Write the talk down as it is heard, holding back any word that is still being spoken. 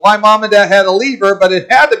why mom and dad had to leave her, but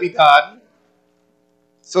it had to be done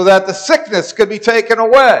so that the sickness could be taken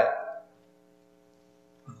away.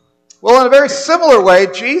 Well, in a very similar way,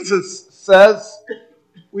 Jesus says,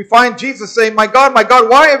 we find Jesus saying, my God,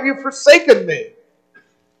 why have you forsaken me?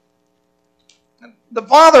 The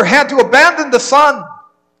Father had to abandon the Son.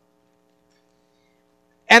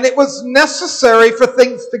 And it was necessary for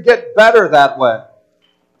things to get better that way.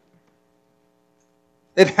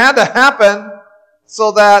 It had to happen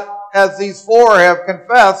so that, as these four have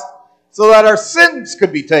confessed, so that our sins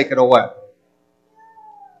could be taken away.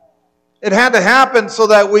 It had to happen so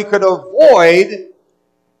that we could avoid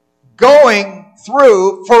going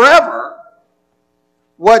through forever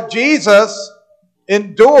what Jesus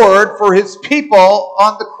endured for his people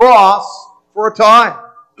on the cross for a time.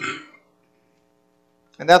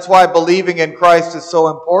 And that's why believing in Christ is so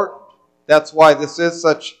important. That's why this is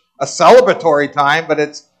such a celebratory time, but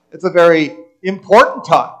it's a very important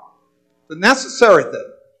time. It's a necessary thing.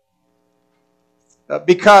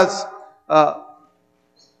 Because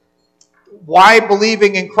why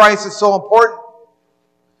believing in Christ is so important?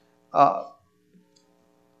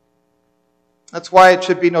 That's why it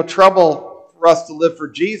should be no trouble for us to live for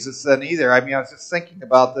Jesus then either. I mean, I was just thinking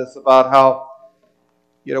about this, about how,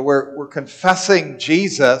 we're confessing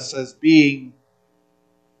Jesus as being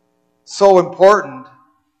so important,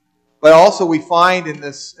 but also we find in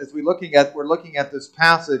this, as we're looking at this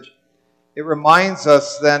passage, it reminds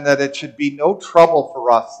us then that it should be no trouble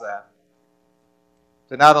for us then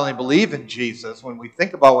to not only believe in Jesus when we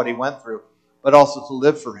think about what he went through, but also to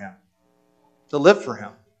live for him. To live for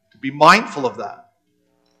him. To be mindful of that.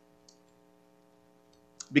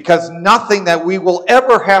 Because nothing that we will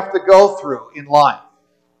ever have to go through in life,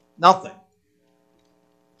 nothing,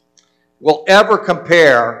 will ever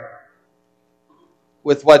compare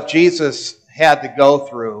with what Jesus had to go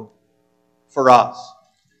through for us.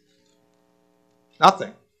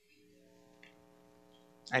 Nothing.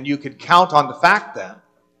 And you can count on the fact then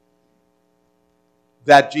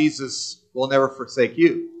that Jesus will never forsake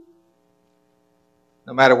you,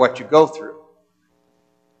 no matter what you go through.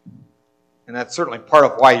 And that's certainly part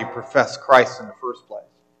of why you profess Christ in the first place.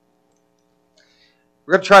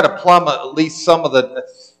 We're going to try to plumb at least some of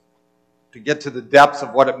to get to the depths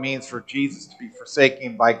of what it means for Jesus to be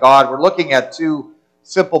forsaken by God. We're looking at two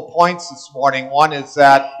simple points this morning. One is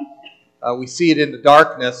that we see it in the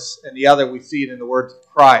darkness, and the other we see it in the words of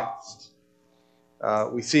Christ.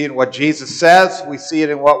 We see it in what Jesus says. We see it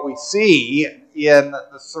in what we see in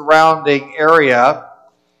the surrounding area.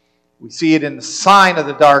 We see it in the sign of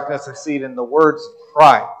the darkness. We see it in the words of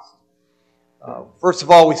Christ. First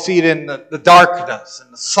of all, we see it in the darkness,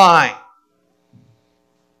 in the sign.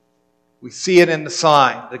 We see it in the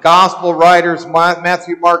sign. The gospel writers,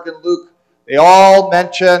 Matthew, Mark, and Luke, they all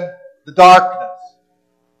mention the darkness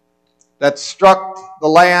that struck the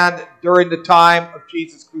land during the time of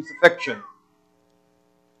Jesus' crucifixion.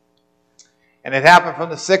 And it happened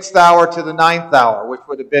from the 6th hour to the 9th hour, which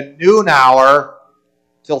would have been noon hour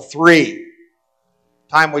till 3.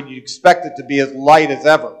 Time when you expect it to be as light as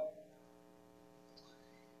ever.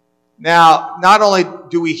 Now, not only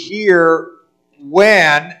do we hear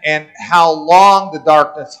when and how long the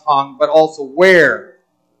darkness hung, but also where.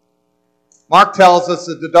 Mark tells us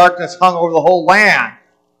that the darkness hung over the whole land.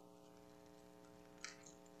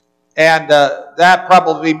 And that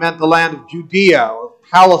probably meant the land of Judea or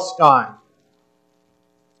Palestine.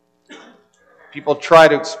 People try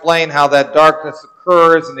to explain how that darkness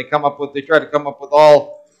occurs, and they try to come up with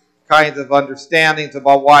all kinds of understandings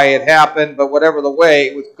about why it happened, but whatever the way,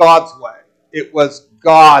 it was God's way. It was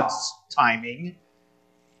God's timing.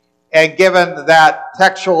 And given that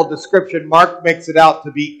textual description, Mark makes it out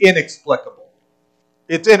to be inexplicable.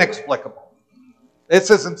 It's inexplicable. This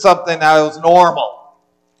isn't something that was normal.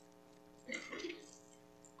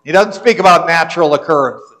 He doesn't speak about natural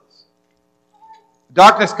occurrences.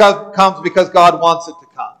 Darkness comes because God wants it to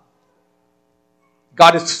come.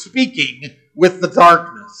 God is speaking with the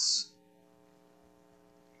darkness.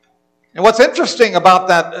 And what's interesting about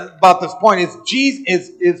this point is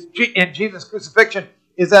in Jesus' crucifixion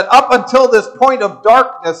is that up until this point of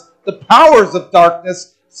darkness, the powers of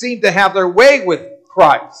darkness seem to have their way with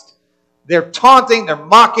Christ. They're taunting, they're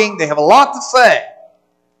mocking, they have a lot to say.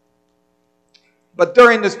 But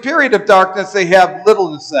during this period of darkness, they have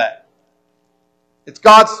little to say. It's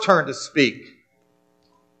God's turn to speak.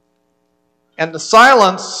 And the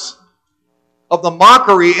silence of the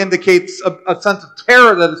mockery indicates a sense of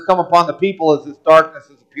terror that has come upon the people as this darkness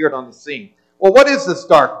has appeared on the scene. Well, what is this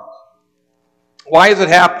darkness? Why does it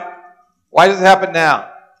happen? Why does it happen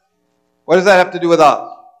now? What does that have to do with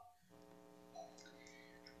us?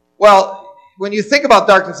 Well, when you think about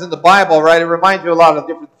darkness in the Bible, right, it reminds you of a lot of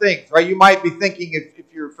different things, right? You might be thinking, if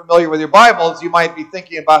you're familiar with your Bibles, you might be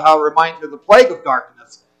thinking about how it reminds you of the plague of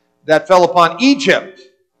darkness that fell upon Egypt,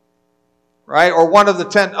 right? Or one of the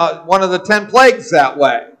 10 plagues that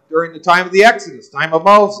way during the time of the Exodus, time of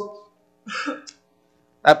Moses.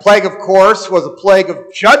 That plague, of course, was a plague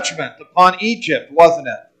of judgment upon Egypt, wasn't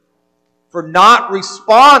it? For not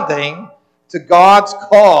responding to God's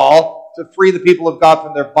call to free the people of God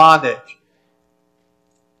from their bondage.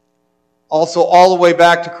 Also, all the way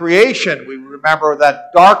back to creation, we remember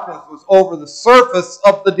that darkness was over the surface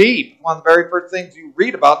of the deep. One of the very first things you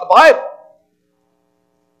read about in the Bible.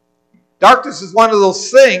 Darkness is one of those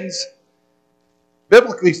things,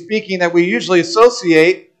 biblically speaking, that we usually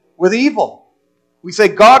associate with evil. We say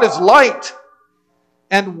God is light,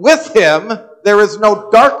 and with Him there is no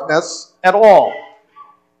darkness at all.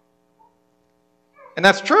 And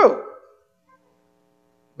that's true.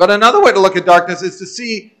 But another way to look at darkness is to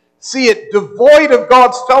see it devoid of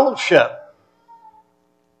God's fellowship.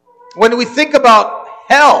 When we think about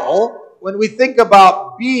hell, when we think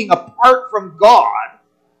about being apart from God,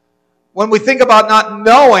 when we think about not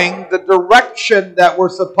knowing the direction that we're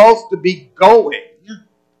supposed to be going,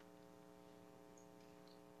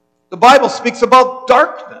 the Bible speaks about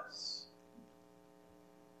darkness.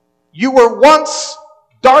 You were once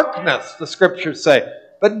darkness, the Scriptures say,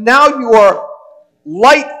 but now you are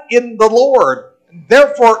light in the Lord.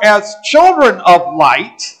 Therefore, as children of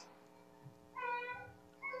light,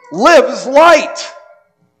 live as light.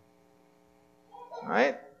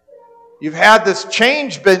 Right? You've had this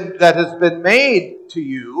change that has been made to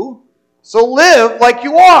you, so live like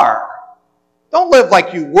you are. Don't live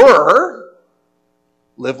like you were.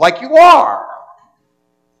 Live like you are.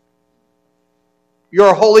 You're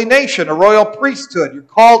a holy nation, a royal priesthood. You're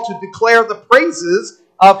called to declare the praises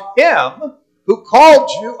of Him who called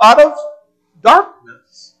you out of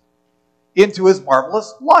darkness into His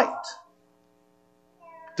marvelous light.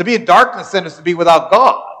 To be in darkness then is to be without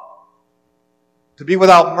God, to be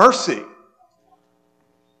without mercy,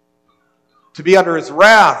 to be under His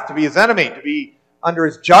wrath, to be His enemy, to be under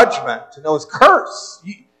His judgment, to know His curse.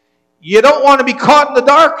 You don't want to be caught in the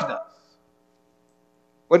darkness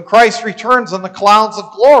when Christ returns on the clouds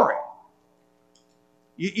of glory.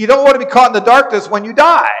 You don't want to be caught in the darkness when you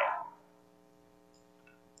die.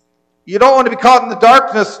 You don't want to be caught in the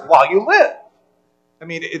darkness while you live. I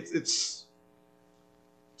mean, it's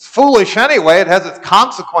foolish anyway. It has its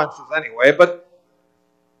consequences anyway. But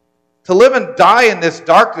to live and die in this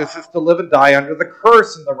darkness is to live and die under the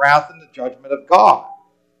curse and the wrath and the judgment of God.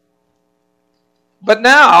 But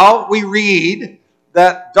now we read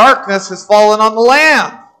that darkness has fallen on the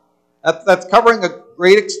land. That's covering a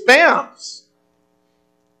great expanse.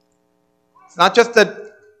 It's not just at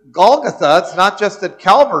Golgotha, it's not just at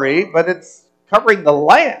Calvary, but it's covering the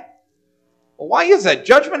land. Well, why is that?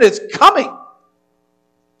 Judgment is coming.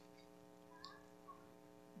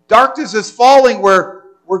 Darkness is falling where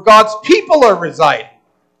God's people are residing.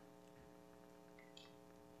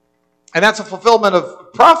 And that's a fulfillment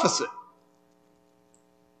of prophecy.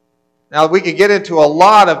 Now, we could get into a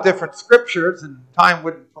lot of different scriptures, and time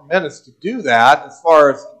wouldn't permit us to do that as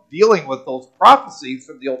far as dealing with those prophecies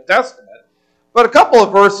from the Old Testament. But a couple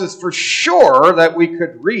of verses for sure that we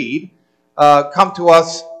could read come to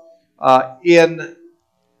us in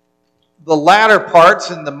the latter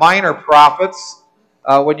parts, in the minor prophets.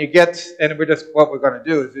 When you get, and what we're going to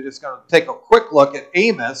do is we're just going to take a quick look at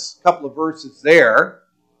Amos, a couple of verses there,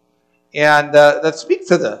 and that speak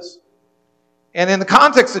to this. And in the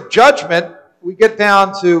context of judgment, we get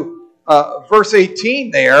down to verse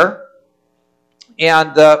 18 there,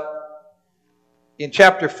 and in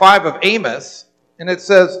chapter 5 of Amos, and it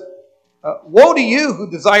says, "Woe to you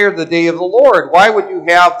who desire the day of the Lord. Why would you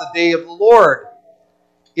have the day of the Lord?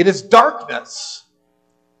 It is darkness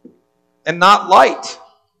and not light.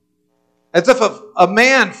 As if a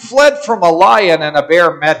man fled from a lion and a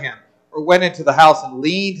bear met him, or went into the house and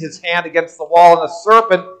leaned his hand against the wall and a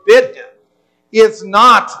serpent bit him. Is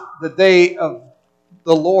not the day of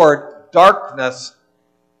the Lord darkness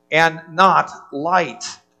and not light,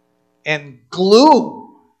 and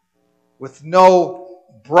gloom with no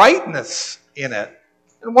brightness in it?"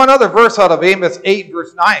 And one other verse out of Amos 8,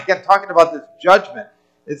 verse 9, again talking about this judgment.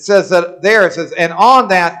 It says that there, it says, "And on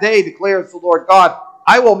that day, declares the Lord God,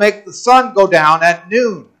 I will make the sun go down at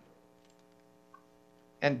noon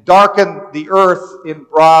and darken the earth in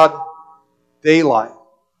broad daylight."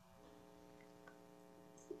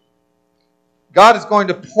 God is going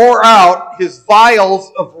to pour out His vials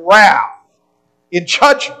of wrath in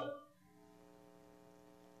judgment.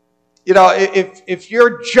 You know, if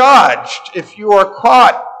you're judged, if you are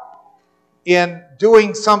caught in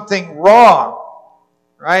doing something wrong,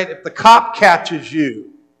 right? If the cop catches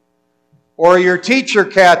you, or your teacher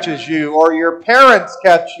catches you, or your parents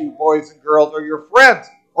catch you, boys and girls, or your friends,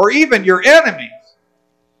 or even your enemies,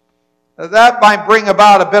 that might bring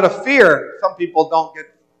about a bit of fear. Some people don't get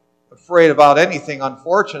afraid about anything,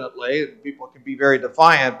 unfortunately. People can be very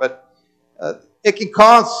defiant, but it can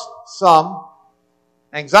cause some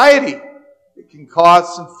anxiety. It can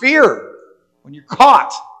cause some fear when you're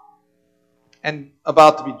caught and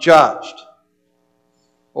about to be judged.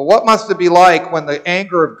 Well, what must it be like when the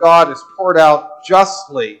anger of God is poured out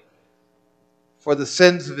justly for the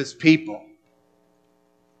sins of His people?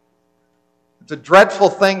 It's a dreadful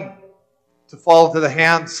thing to fall into the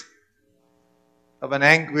hands of an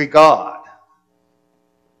angry God.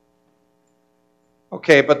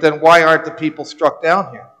 Okay, but then why aren't the people struck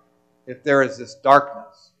down here if there is this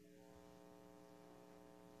darkness?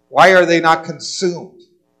 Why are they not consumed?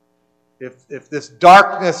 If this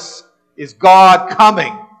darkness is God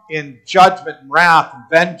coming in judgment and wrath and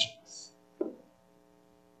vengeance.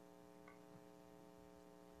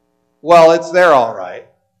 Well, it's there all right.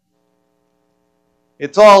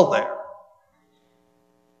 It's all there.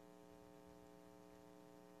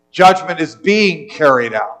 Judgment is being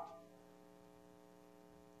carried out.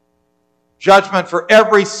 Judgment for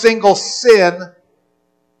every single sin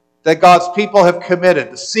that God's people have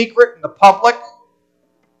committed. The secret and the public.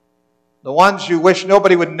 The ones you wish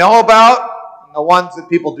nobody would know about. And the ones that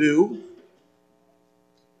people do.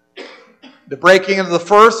 The breaking of the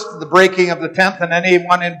first, the breaking of the 10th, and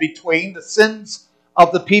anyone in between. The sins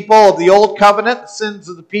of the people of the old covenant. The sins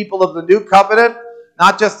of the people of the new covenant.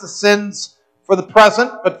 Not just the sins for the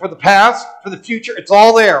present, but for the past, for the future. It's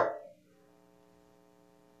all there.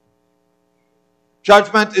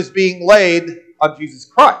 Judgment is being laid on Jesus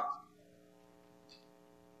Christ.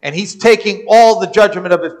 And He's taking all the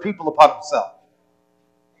judgment of His people upon Himself.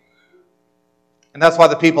 And that's why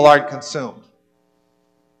the people aren't consumed.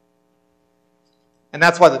 And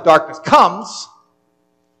that's why the darkness comes,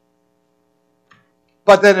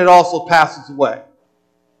 but then it also passes away,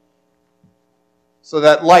 so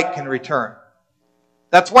that light can return.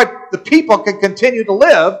 That's why the people can continue to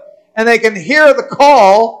live, and they can hear the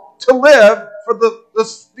call to live for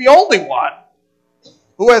the only one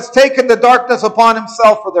who has taken the darkness upon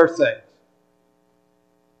Himself for their sake.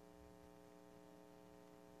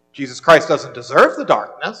 Jesus Christ doesn't deserve the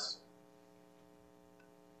darkness.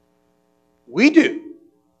 We do.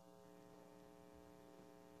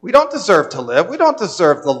 We don't deserve to live. We don't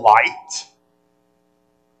deserve the light.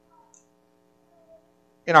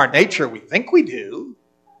 In our nature, we think we do.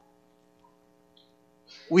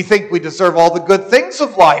 We think we deserve all the good things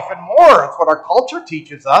of life and more. That's what our culture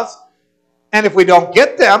teaches us. And if we don't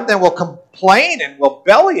get them, then we'll complain and we'll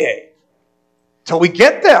bellyache till we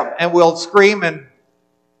get them. And we'll scream and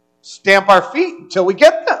stamp our feet until we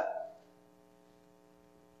get them.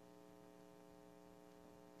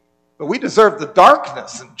 But we deserve the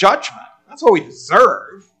darkness and judgment. That's what we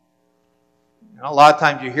deserve. You know, a lot of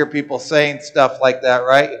times you hear people saying stuff like that,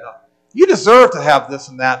 right? You deserve to have this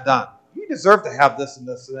and that done. You deserve to have this and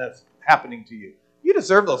this happening to you. You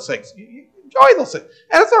deserve those things. You enjoy those things.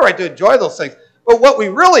 And it's all right to enjoy those things. But what we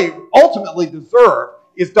really ultimately deserve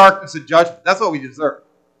is darkness and judgment. That's what we deserve.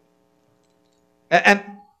 And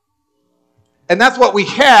that's what we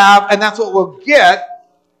have, and that's what we'll get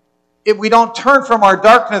if we don't turn from our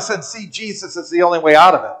darkness and see Jesus as the only way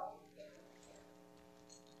out of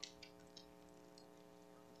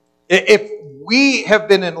it. If we have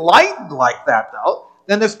been enlightened like that, though,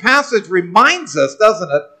 then this passage reminds us, doesn't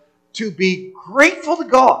it, to be grateful to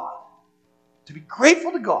God. To be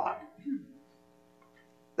grateful to God.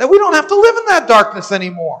 That we don't have to live in that darkness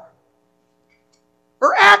anymore.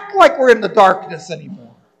 Or act like we're in the darkness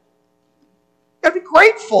anymore. You've got to be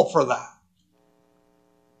grateful for that.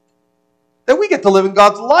 That we get to live in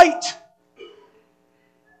God's light.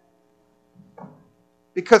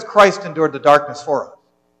 Because Christ endured the darkness for us.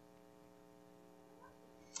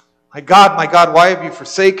 My God, why have you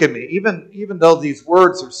forsaken me? Even though these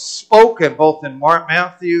words are spoken both in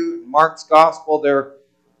Matthew and Mark's Gospel,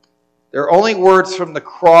 they're only words from the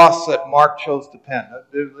cross that Mark chose to pen.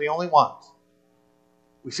 They're the only ones.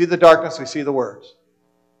 We see the darkness, we see the words.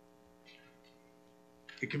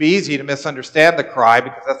 It can be easy to misunderstand the cry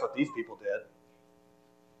because that's what these people did.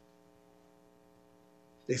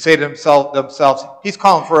 They say to themselves, he's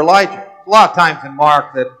calling for Elijah. A lot of times in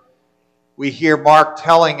Mark that we hear Mark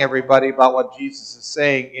telling everybody about what Jesus is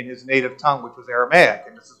saying in his native tongue, which was Aramaic.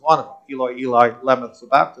 And this is one of them. Eloi, Eloi, lema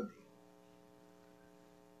sabachthani.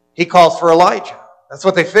 He calls for Elijah. That's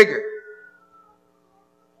what they figured.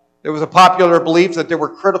 There was a popular belief that there were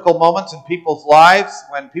critical moments in people's lives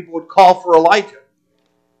when people would call for Elijah,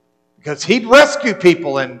 because he'd rescue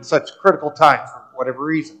people in such critical times for whatever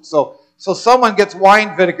reason. So someone gets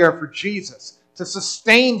wine vinegar for Jesus to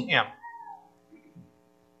sustain him,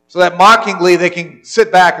 so that mockingly they can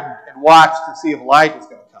sit back and watch to see if Elijah's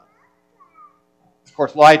going to come. Of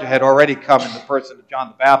course, Elijah had already come in the person of John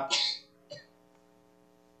the Baptist.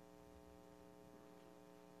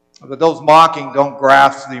 But those mocking don't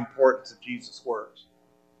grasp the importance of Jesus' words.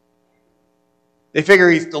 They figure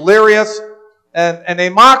he's delirious, and they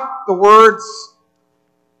mock the words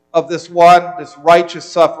of this righteous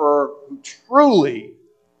sufferer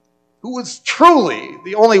who was truly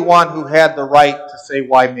the only one who had the right to say,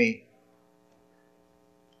 "Why me?"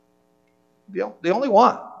 The only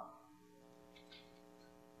one.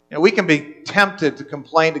 We can be tempted to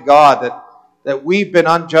complain to God that we've been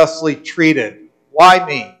unjustly treated. Why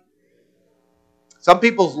me? Some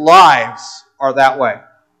people's lives are that way.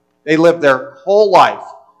 They live their whole life.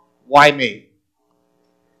 Why me?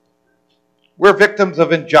 We're victims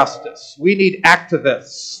of injustice. We need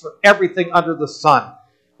activists for everything under the sun.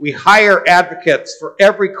 We hire advocates for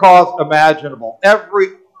every cause imaginable.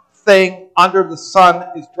 Everything under the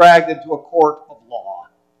sun is dragged into a court of law.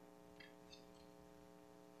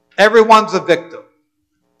 Everyone's a victim.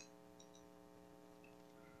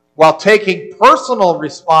 While taking personal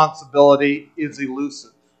responsibility is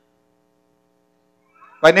elusive.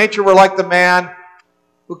 By nature, we're like the man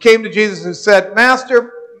who came to Jesus and said,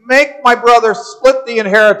 "Master, make my brother split the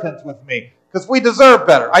inheritance with me, because we deserve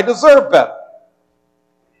better. I deserve better."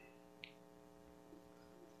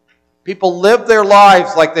 People live their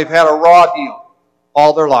lives like they've had a raw deal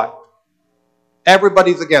all their life.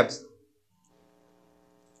 Everybody's against them.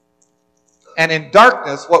 And in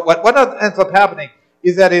darkness, what ends up happening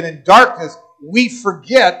is that in darkness, we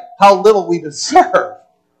forget how little we deserve.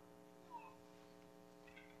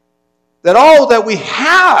 That all that we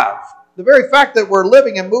have, the very fact that we're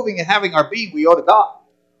living and moving and having our being, we owe to God.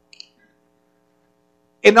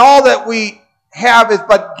 And all that we have is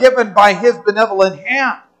but given by His benevolent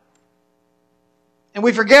hand. And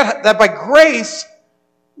we forget that by grace,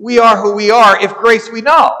 we are who we are, if grace we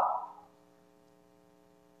know.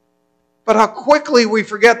 But how quickly we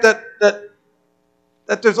forget that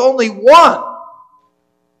there's only one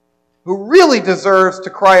who really deserves to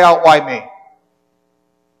cry out, "Why me?"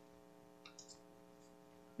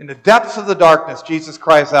 In the depths of the darkness, Jesus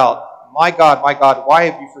cries out, my God, why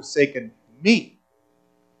have you forsaken me?"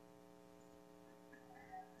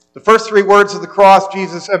 The first three words of the cross,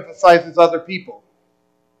 Jesus emphasizes other people,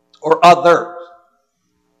 or others.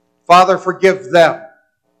 "Father, forgive them.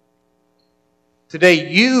 Today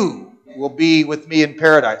you will be with me in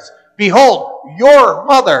paradise. Behold, your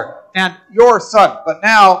mother and your son. But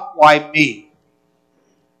now, why me?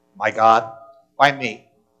 My God, why me?"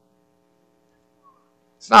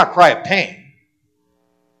 It's not a cry of pain.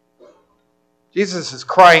 Jesus is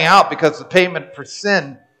crying out because the payment for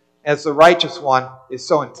sin as the righteous one is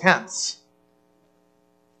so intense.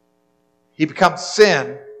 He becomes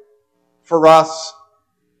sin for us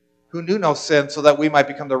who knew no sin, so that we might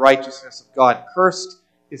become the righteousness of God. Cursed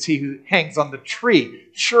is he who hangs on the tree.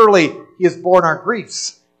 Surely he has borne our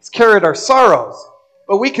griefs. He's carried our sorrows.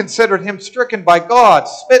 But we considered him stricken by God,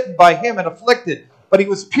 smitten by him, and afflicted. But he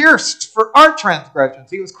was pierced for our transgressions.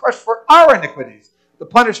 He was crushed for our iniquities. The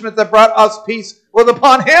punishment that brought us peace was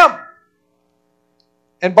upon him.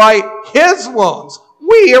 And by his wounds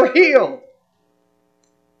we are healed.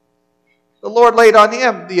 The Lord laid on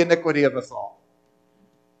him the iniquity of us all.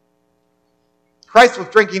 Christ was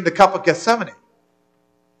drinking the cup of Gethsemane.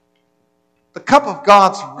 The cup of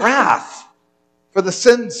God's wrath for the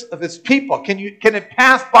sins of his people. Can it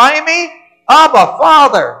pass by me? Abba,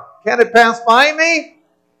 Father, can it pass by me?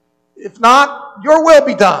 If not, your will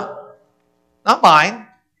be done. Not mine,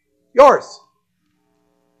 yours.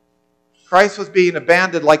 Christ was being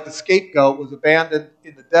abandoned like the scapegoat was abandoned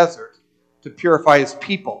in the desert to purify his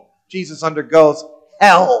people. Jesus undergoes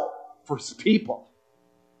hell for his people.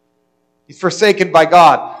 He's forsaken by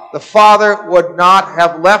God. The Father would not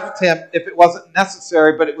have left him if it wasn't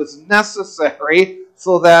necessary, but it was necessary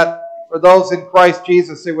so that for those in Christ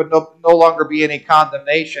Jesus, there would no longer be any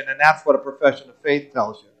condemnation, and that's what a profession of faith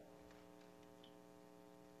tells you.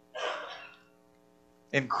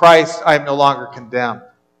 In Christ, I am no longer condemned.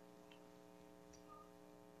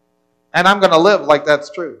 And I'm going to live like that's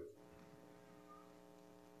true.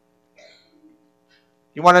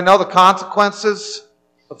 You want to know the consequences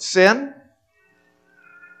of sin?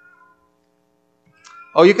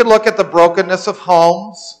 Oh, you can look at the brokenness of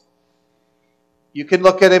homes. You can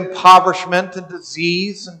look at impoverishment and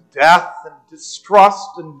disease and death and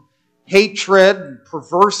distrust and hatred and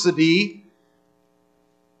perversity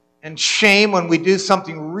and shame when we do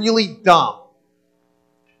something really dumb.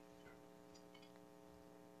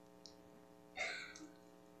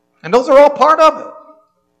 And those are all part of it.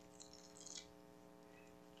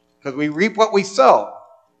 Because we reap what we sow.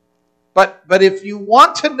 But if you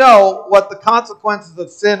want to know what the consequences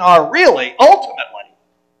of sin are really, ultimately,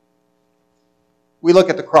 we look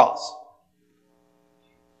at the cross.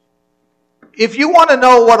 If you want to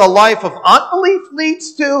know what a life of unbelief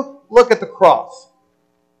leads to, look at the cross.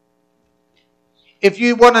 If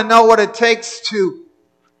you want to know what it takes to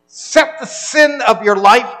set the sin of your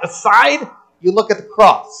life aside, you look at the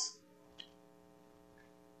cross.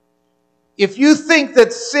 If you think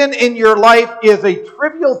that sin in your life is a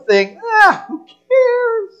trivial thing, who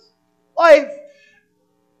cares? Life,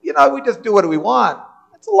 we just do what we want.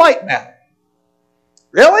 It's a light matter.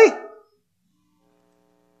 Really?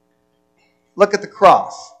 Look at the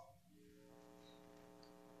cross.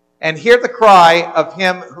 And hear the cry of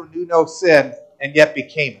him who knew no sin and yet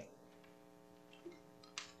became it.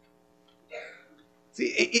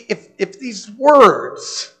 See, if these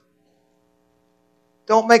words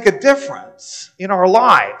don't make a difference in our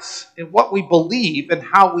lives, in what we believe and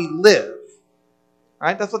how we live,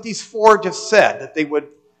 right? That's what these four just said,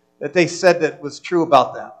 that they said that was true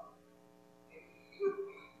about them.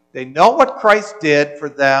 They know what Christ did for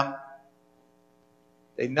them.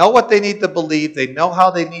 They know what they need to believe. They know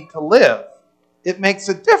how they need to live. It makes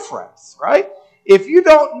a difference, right? If you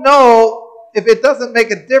don't know, if it doesn't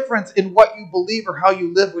make a difference in what you believe or how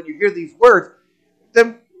you live when you hear these words,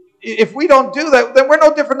 then if we don't do that, then we're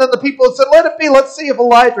no different than the people who said, let it be, let's see if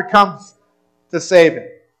Elijah comes to save him.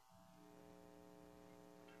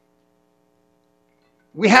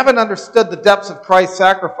 We haven't understood the depths of Christ's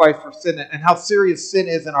sacrifice for sin and how serious sin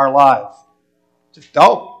is in our lives. Just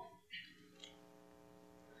don't.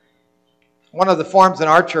 One of the forms in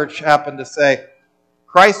our church happened to say,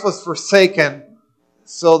 Christ was forsaken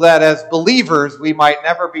so that as believers we might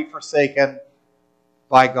never be forsaken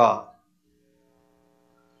by God.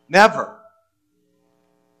 Never.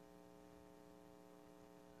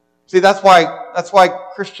 See, that's why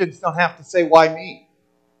Christians don't have to say, why me?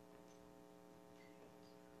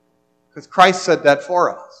 Because Christ said that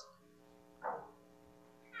for us.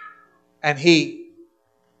 And he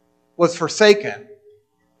was forsaken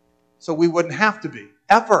so we wouldn't have to be.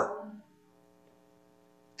 Ever.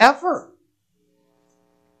 Ever.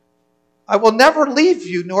 I will never leave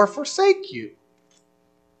you nor forsake you.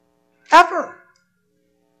 Ever.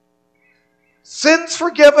 Sins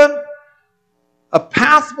forgiven, a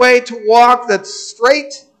pathway to walk that's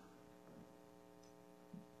straight,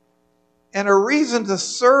 and a reason to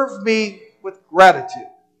serve me with gratitude.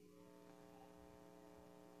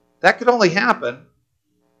 That could only happen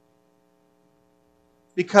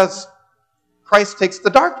because Christ takes the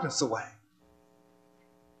darkness away.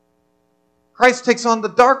 Christ takes on the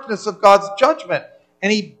darkness of God's judgment,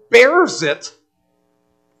 and he bears it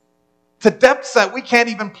to depths that we can't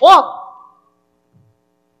even plumb.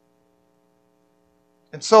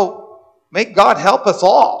 And so, may God help us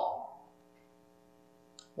all,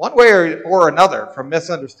 one way or another, from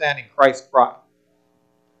misunderstanding Christ's cry.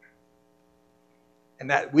 And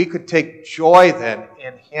that we could take joy then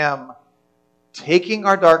in him taking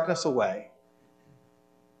our darkness away.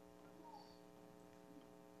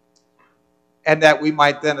 And that we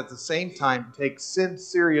might then at the same time take sin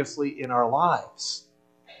seriously in our lives.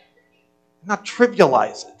 Not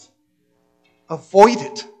trivialize it. Avoid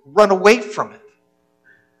it. Run away from it.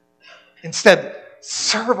 Instead,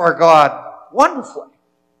 serve our God wonderfully.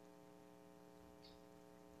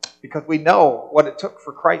 Because we know what it took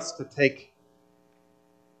for Christ to take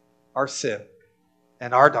our sin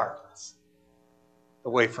and our darkness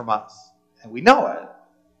away from us. And we know it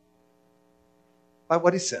by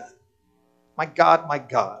what he said. My God,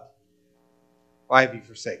 why have you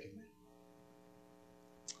forsaken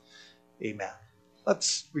me? Amen.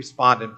 Let's respond in